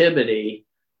negativity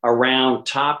around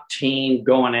top team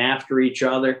going after each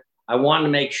other. I wanted to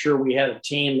make sure we had a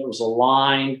team that was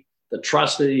aligned, that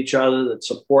trusted each other, that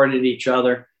supported each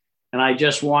other. And I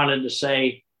just wanted to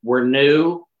say, we're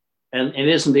new. And it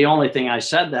isn't the only thing I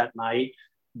said that night,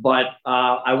 but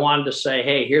I wanted to say,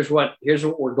 hey, here's what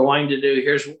we're going to do.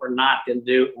 Here's what we're not going to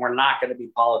do. We're not going to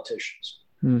be politicians.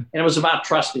 And it was about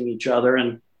trusting each other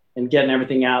and getting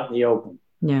everything out in the open.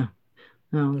 Yeah.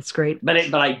 Oh, that's great. But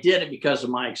I did it because of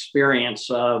my experience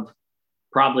of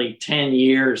probably 10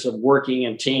 years of working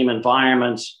in team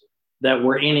environments that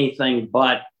were anything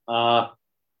but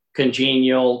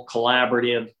congenial,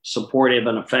 collaborative, supportive,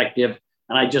 and effective.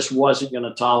 And I just wasn't going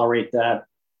to tolerate that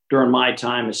during my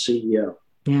time as CEO.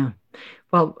 Yeah.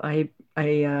 Well, I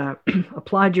I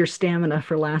applaud your stamina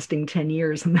for lasting 10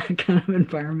 years in that kind of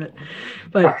environment.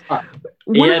 But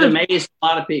it amazed a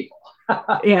lot of people.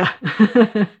 Yeah.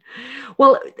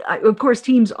 Well, of course,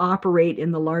 teams operate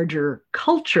in the larger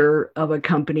culture of a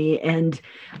company. And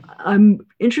I'm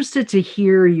interested to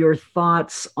hear your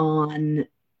thoughts on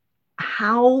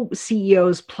how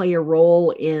CEOs play a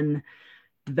role in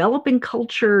developing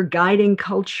culture, guiding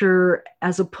culture,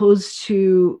 as opposed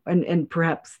to, and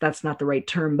perhaps that's not the right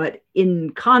term, but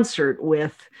in concert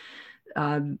with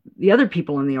the other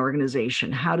people in the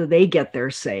organization. How do they get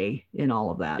their say in all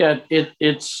of that? Yeah,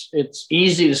 it's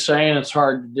easy to say and it's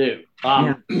hard to do.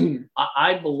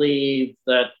 I believe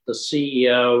that the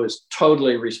CEO is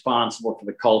totally responsible for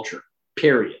the culture,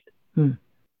 period.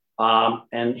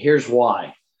 And here's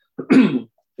why.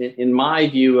 In my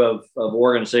view of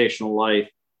organizational life,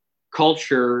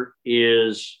 culture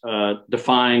is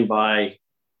defined by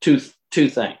two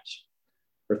things,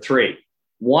 or three.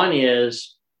 One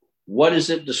is, what is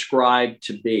it described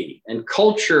to be? And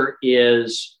culture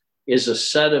is a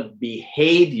set of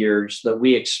behaviors that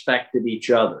we expect of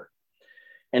each other.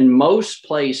 And most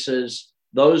places,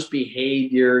 those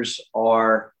behaviors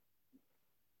are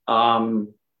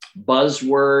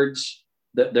buzzwords,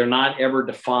 that they're not ever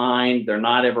defined, they're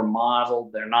not ever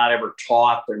modeled, they're not ever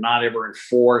taught, they're not ever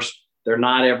enforced, they're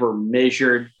not ever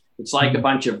measured. It's like a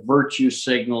bunch of virtue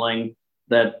signaling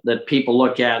that people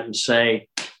look at and say,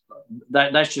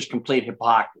 that's just complete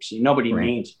hypocrisy. Nobody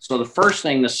means it. So the first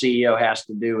thing the CEO has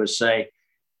to do is say,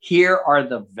 here are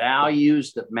the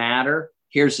values that matter.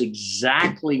 Here's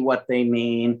exactly what they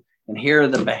mean. And here are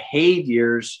the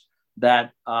behaviors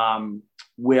that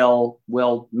will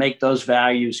make those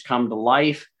values come to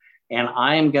life. And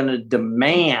I am going to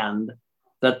demand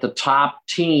that the top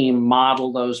team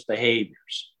model those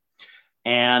behaviors.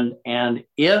 And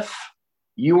if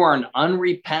you are an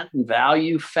unrepentant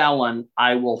value felon,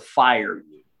 I will fire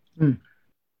you.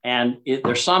 And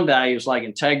there's some values like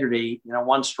integrity,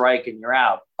 one strike and you're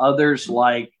out. Others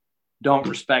like don't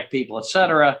respect people, et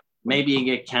cetera. Maybe you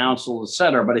get counsel, et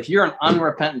cetera. But if you're an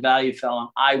unrepentant value felon,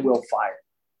 I will fire you.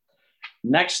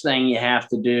 Next thing you have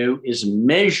to do is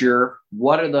measure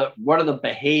what are the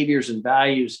behaviors and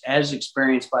values as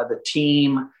experienced by the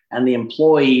team and the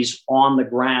employees on the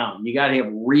ground. You got to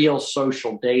have real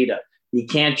social data. You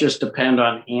can't just depend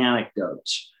on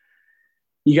anecdotes.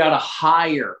 You got to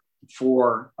hire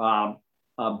for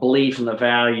belief in the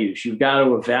values. You've got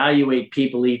to evaluate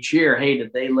people each year. Hey,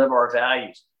 did they live our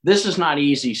values? This is not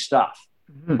easy stuff,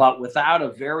 but without a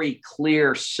very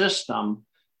clear system,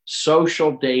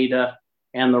 social data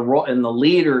and the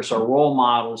leaders are role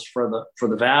models for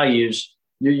the values.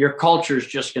 Your culture is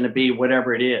just going to be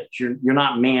whatever it is. You're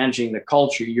not managing the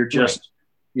culture. You're just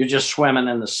swimming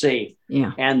in the sea.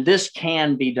 Yeah. And this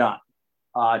can be done.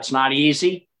 It's not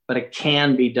easy, but it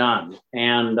can be done.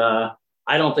 And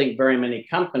I don't think very many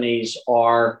companies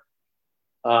are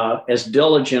as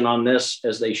diligent on this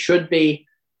as they should be.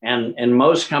 And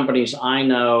most companies I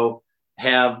know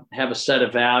have a set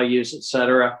of values, et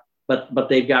cetera, but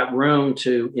they've got room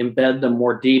to embed them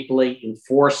more deeply,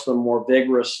 enforce them more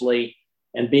vigorously,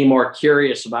 and be more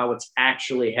curious about what's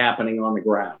actually happening on the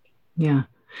ground. Yeah.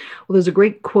 Well, there's a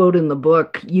great quote in the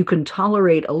book: you can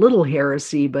tolerate a little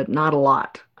heresy, but not a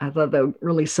lot. I thought that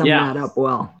really summed that up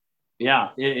well.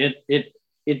 Yeah.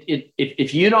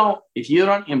 If you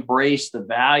don't embrace the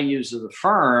values of the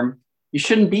firm, you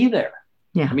shouldn't be there.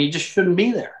 Yeah. I mean, you just shouldn't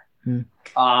be there.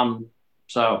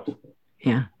 So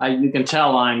yeah, you can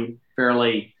tell I'm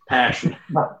fairly passionate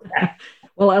about that.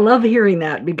 Well, I love hearing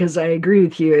that because I agree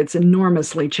with you. It's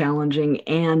enormously challenging,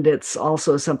 and it's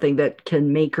also something that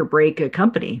can make or break a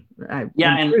company. And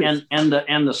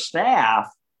the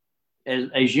staff,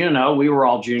 as you know, we were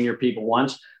all junior people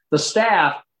once. The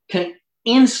staff can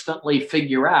instantly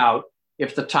figure out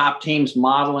if the top team's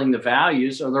modeling the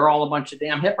values or they're all a bunch of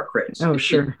damn hypocrites. Oh,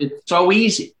 sure. It's so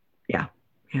easy. Yeah,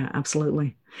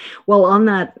 absolutely. Well, in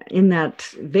that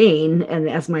vein, and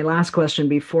as my last question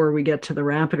before we get to the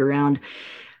rapid round,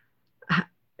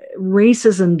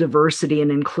 racism, diversity,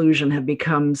 and inclusion have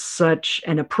become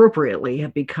appropriately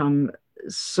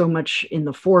so much in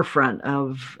the forefront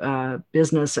of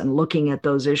business and looking at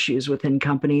those issues within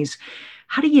companies.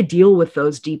 How do you deal with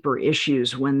those deeper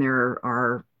issues when there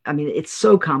are, it's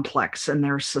so complex and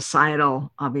there are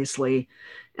societal, obviously,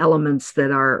 elements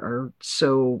that are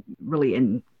so really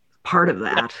in part of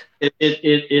that? It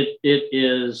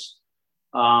is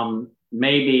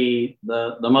maybe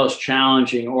the most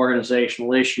challenging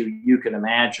organizational issue you can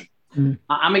imagine.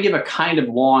 I'm going to give a kind of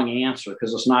long answer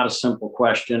because it's not a simple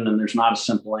question and there's not a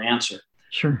simple answer.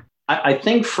 Sure. I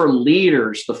think for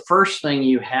leaders, the first thing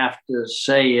you have to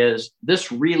say is,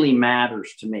 this really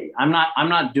matters to me. I'm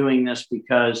not doing this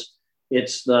because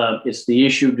it's the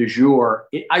issue du jour.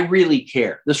 I really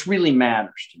care. This really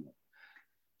matters to me.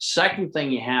 Second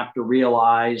thing you have to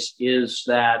realize is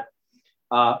that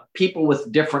people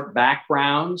with different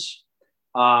backgrounds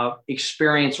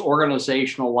experience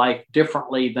organizational life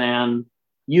differently than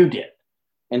you did.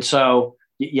 And so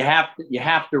you have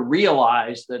to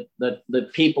realize that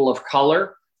people of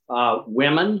color,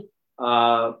 women,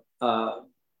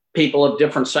 people of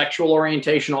different sexual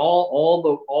orientation,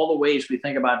 all the ways we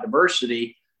think about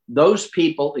diversity, those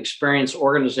people experience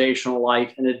organizational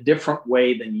life in a different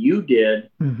way than you did.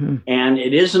 Mm-hmm. And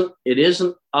it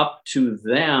isn't up to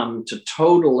them to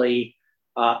totally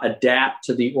adapt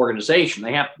to the organization.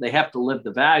 They have to live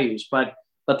the values, but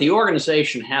the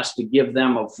organization has to give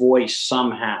them a voice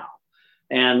somehow.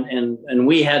 And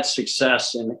we had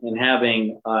success in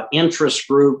having interest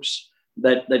groups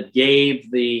that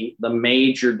gave the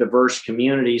major diverse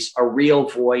communities a real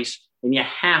voice, and you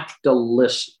have to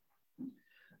listen.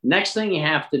 Next thing you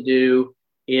have to do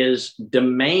is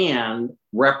demand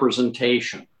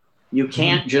representation. You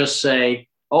can't just say,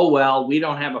 oh, well, we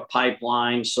don't have a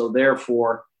pipeline, so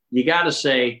therefore you got to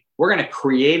say, we're going to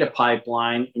create a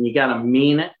pipeline, and you got to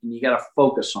mean it, and you got to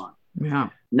focus on it. Yeah.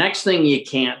 Next thing you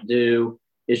can't do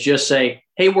is just say,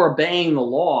 hey, we're obeying the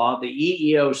law. The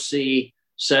EEOC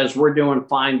says we're doing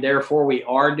fine, therefore we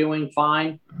are doing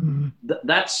fine. Mm-hmm.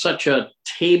 That's such a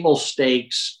table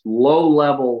stakes, low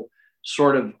level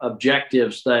sort of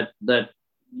objectives that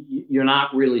you're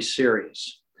not really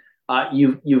serious.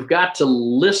 You've got to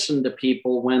listen to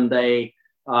people when they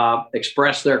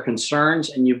express their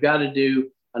concerns, and you've got to do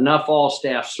enough all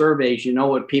staff surveys, you know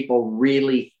what people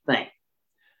really think.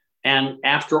 And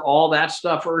after all that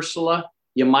stuff, Ursula,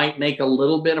 you might make a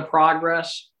little bit of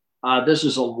progress. This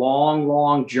is a long,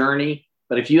 long journey.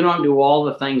 But if you don't do all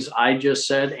the things I just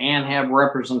said and have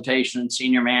representation in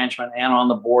senior management and on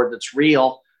the board that's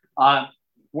real,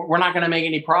 we're not going to make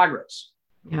any progress.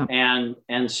 Yeah.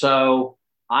 And so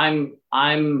I'm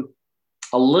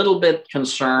a little bit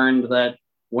concerned that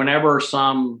whenever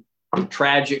some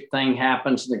tragic thing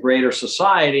happens in the greater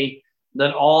society,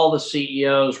 that all the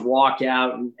CEOs walk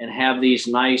out and have these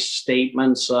nice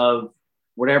statements of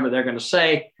whatever they're going to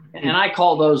say. And I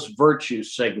call those virtue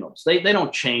signals. They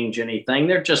don't change anything.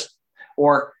 They're just,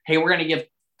 or, hey, we're going to give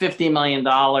 $50 million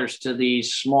to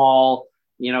these small,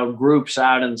 groups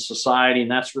out in society.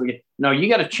 And that's really, no, you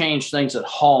got to change things at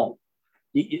home,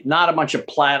 not a bunch of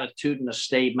platitudinous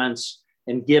statements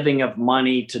and giving of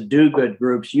money to do good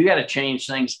groups. You got to change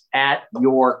things at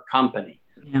your company.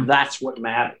 Yeah. That's what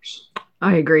matters.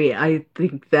 I agree. I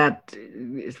think that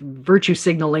virtue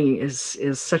signaling is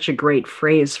such a great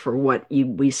phrase for what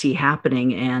we see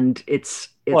happening, and it's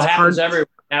happens everywhere.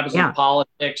 It happens in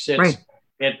politics. It's right.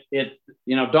 It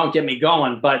don't get me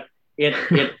going, but it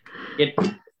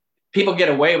people get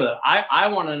away with it. I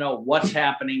want to know what's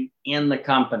happening in the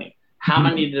company. How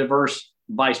many diverse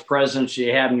vice presidents do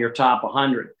you have in your top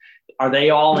 100? Are they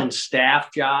all in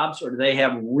staff jobs, or do they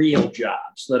have real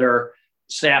jobs that are?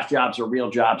 Staff jobs are real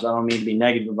jobs. I don't mean to be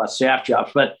negative about staff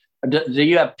jobs, but do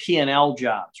you have P&L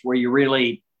jobs where you're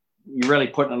really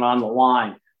putting it on the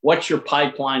line? What's your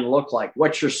pipeline look like?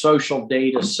 What's your social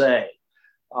data say?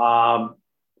 How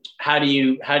do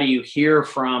you hear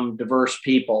from diverse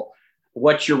people?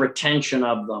 What's your retention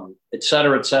of them, et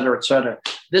cetera, et cetera, et cetera?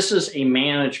 This is a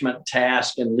management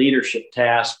task and leadership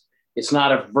task. It's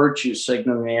not a virtue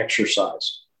signaling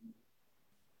exercise.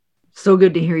 So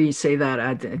good to hear you say that.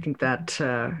 I think that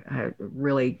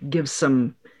really gives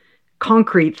some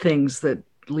concrete things that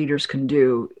leaders can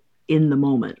do in the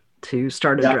moment to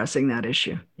start addressing that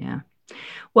issue. Yeah.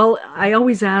 Well, I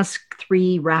always ask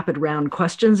 3 rapid round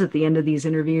questions at the end of these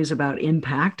interviews about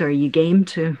impact. Are you game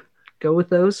to go with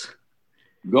those?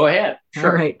 Go ahead. Sure.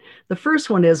 All right. The first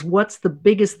one is, what's the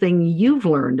biggest thing you've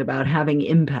learned about having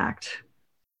impact?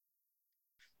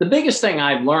 The biggest thing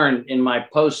I've learned in my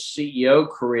post-CEO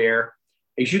career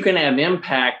is you can have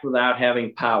impact without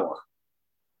having power.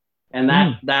 And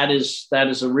that is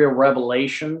a real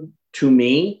revelation to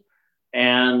me.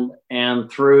 And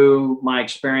through my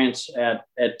experience at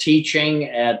teaching,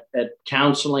 at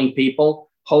counseling people,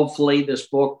 hopefully this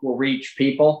book will reach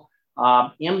people.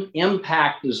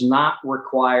 Impact does not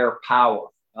require power.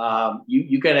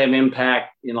 You can have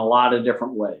impact in a lot of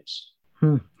different ways.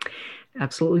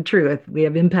 Absolutely true. We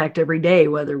have impact every day,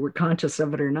 whether we're conscious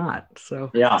of it or not. So,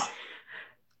 yeah.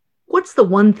 What's the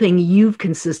one thing you've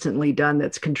consistently done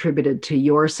that's contributed to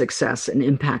your success and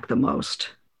impact the most?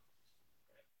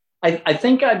 I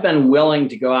think I've been willing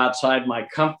to go outside my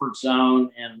comfort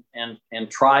zone and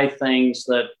try things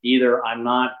that either I'm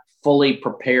not fully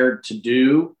prepared to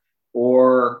do,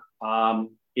 or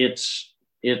it's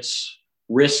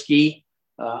risky.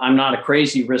 I'm not a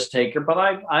crazy risk taker, but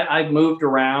I've moved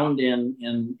around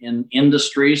in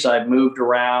industries. I've moved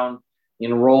around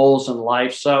in roles in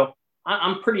life. So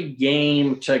I'm pretty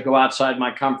game to go outside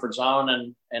my comfort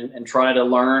zone and try to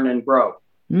learn and grow.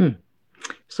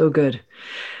 So good.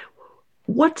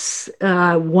 What's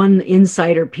one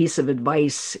insider piece of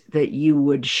advice that you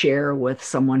would share with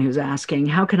someone who's asking,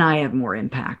 how can I have more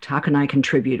impact? How can I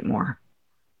contribute more?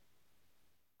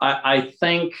 I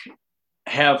think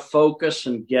have focus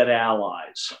and get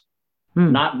allies.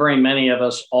 Not very many of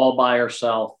us all by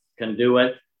ourselves can do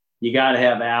it. You got to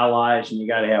have allies and you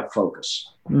got to have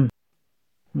focus. Oh,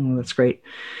 that's great.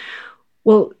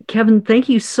 Well, Kevin, thank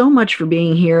you so much for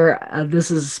being here. This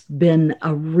has been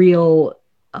a real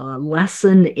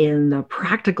lesson in the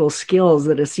practical skills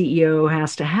that a CEO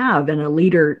has to have and a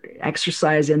leader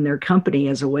exercise in their company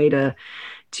as a way to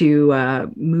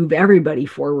move everybody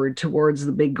forward towards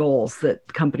the big goals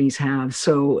that companies have.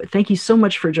 So thank you so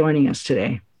much for joining us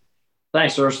today.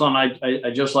 Thanks, Ursula.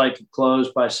 I just like to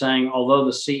close by saying, although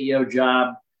the CEO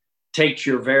job takes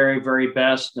your very, very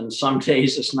best, and some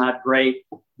days it's not great,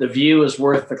 the view is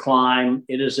worth the climb.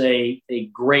 It is a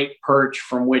great perch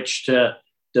from which to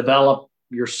develop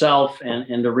yourself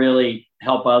and to really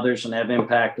help others and have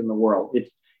impact in the world.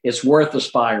 It's worth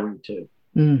aspiring to.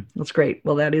 That's great.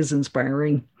 Well, that is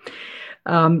inspiring.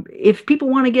 If people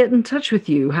want to get in touch with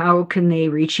you, how can they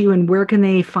reach you and where can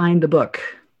they find the book?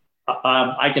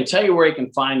 I can tell you where you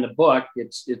can find the book.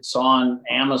 It's on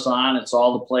Amazon. It's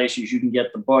all the places you can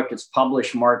get the book. It's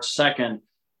published March 2nd.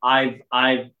 I've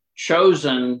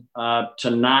chosen to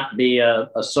not be a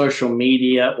social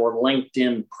media or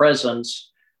LinkedIn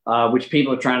presence, which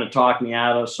people are trying to talk me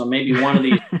out of. So maybe one of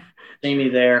these see me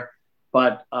there.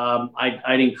 But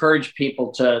I'd encourage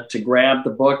people to grab the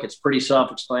book. It's pretty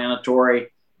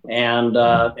self-explanatory, and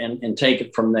take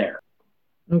it from there.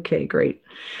 Okay, great.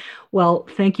 Well,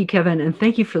 thank you, Kevin, and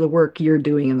thank you for the work you're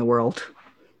doing in the world.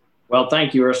 Well,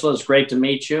 thank you, Ursula. It's great to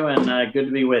meet you and good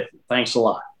to be with you. Thanks a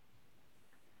lot.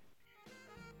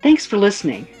 Thanks for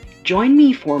listening. Join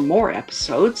me for more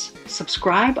episodes.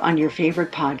 Subscribe on your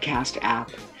favorite podcast app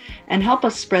and help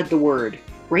us spread the word.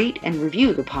 Rate and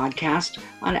review the podcast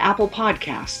on Apple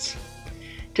Podcasts.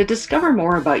 To discover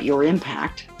more about your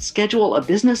impact, schedule a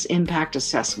business impact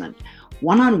assessment,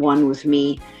 one-on-one with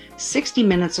me, 60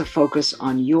 minutes of focus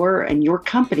on your and your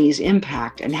company's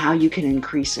impact and how you can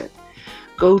increase it.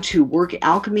 Go to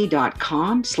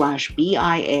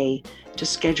workalchemy.com/BIA to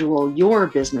schedule your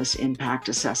business impact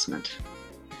assessment.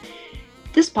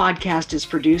 This podcast is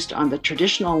produced on the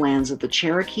traditional lands of the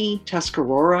Cherokee,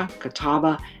 Tuscarora,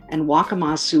 Catawba, and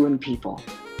Waccamaw Siouan people.